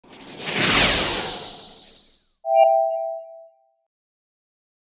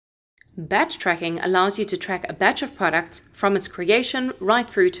Batch tracking allows you to track a batch of products from its creation right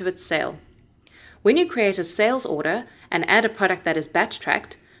through to its sale. When you create a sales order and add a product that is batch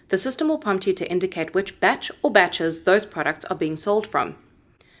tracked, the system will prompt you to indicate which batch or batches those products are being sold from.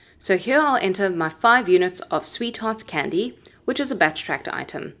 So here I'll enter my 5 units of Sweethearts candy, which is a batch tracked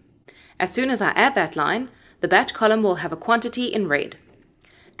item. As soon as I add that line, the batch column will have a quantity in red.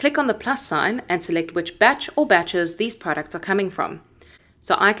 Click on the plus sign and select which batch or batches these products are coming from.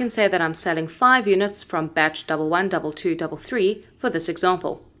 So I can say that I'm selling 5 units from batch 11, 22, 33 for this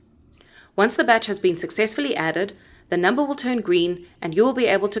example. Once the batch has been successfully added, the number will turn green and you will be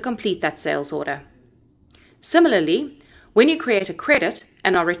able to complete that sales order. Similarly, when you create a credit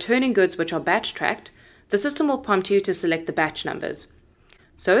and are returning goods which are batch tracked, the system will prompt you to select the batch numbers.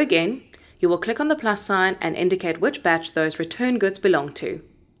 So again, you will click on the plus sign and indicate which batch those return goods belong to.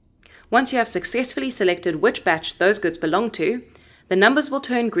 Once you have successfully selected which batch those goods belong to, the numbers will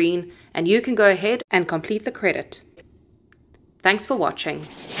turn green and you can go ahead and complete the credit. Thanks for watching.